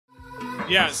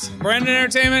Yes, branded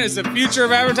entertainment is the future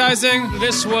of advertising.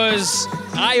 This was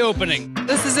eye-opening.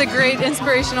 This is a great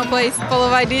inspirational place full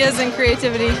of ideas and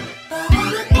creativity.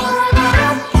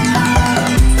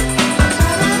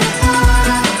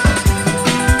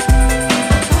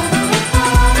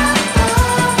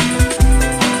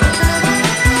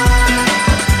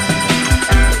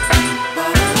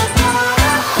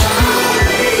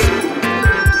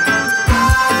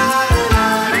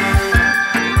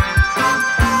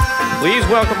 Please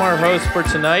welcome our host for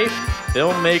tonight,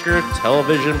 filmmaker,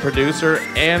 television producer,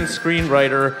 and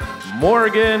screenwriter,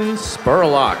 Morgan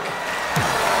Spurlock.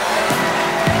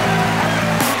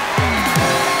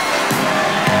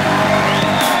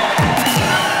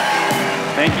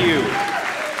 Thank you.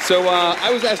 So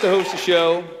I was asked to host a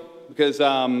show because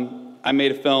I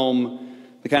made a film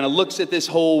that kind of looks at this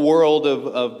whole world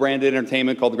of branded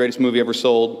entertainment called The Greatest Movie Ever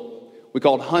Sold. We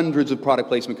called hundreds of product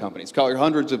placement companies, called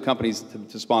hundreds of companies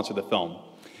to sponsor the film.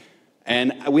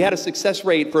 And we had a success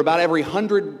rate for about every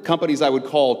 100 companies I would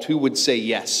call, 2 would say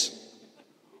yes,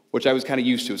 which I was kind of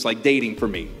used to. It's like dating for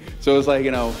me. So it was like,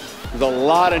 you know, there's a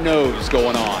lot of no's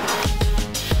going on.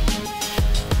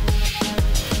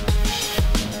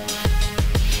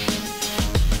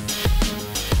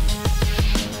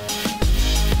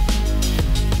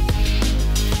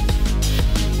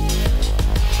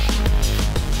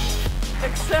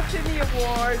 Accepting the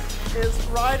award is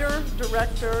writer,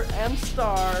 director, and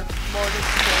star Morgan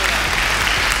Spurlock.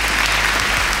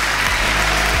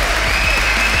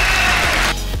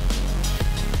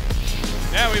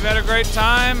 Yeah, we've had a great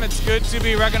time. It's good to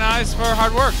be recognized for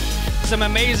hard work. Some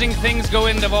amazing things go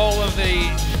into all of the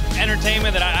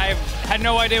entertainment that I had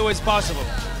no idea was possible.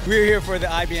 We're here for the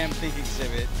IBM Think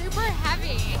exhibit. Super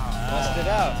heavy. Bust it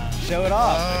out. Show it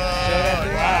off. Show that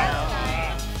thing off.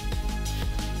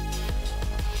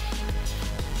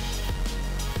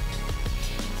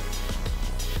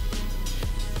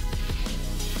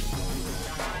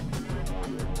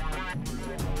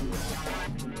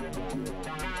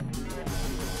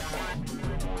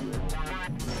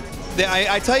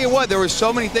 I tell you what, there were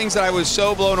so many things that I was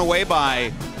so blown away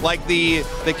by, like the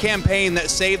campaign that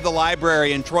saved the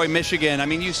library in Troy, Michigan. I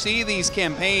mean, you see these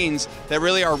campaigns that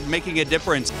really are making a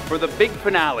difference. For the big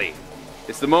finale,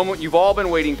 it's the moment you've all been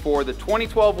waiting for, the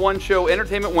 2012 One Show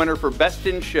Entertainment winner for Best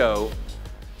in Show.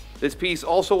 This piece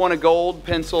also won a gold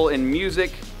pencil in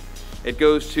music. It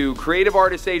goes to Creative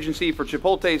Artists Agency for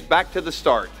Chipotle's Back to the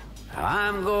Start.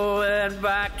 I'm going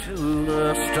back to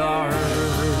the start.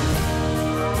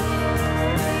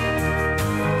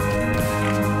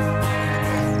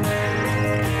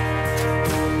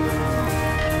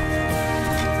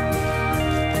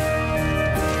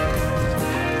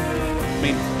 I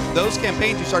mean, those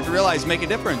campaigns you start to realize make a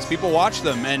difference. People watch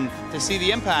them, and to see the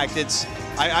impact,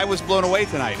 I was blown away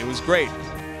tonight. It was great.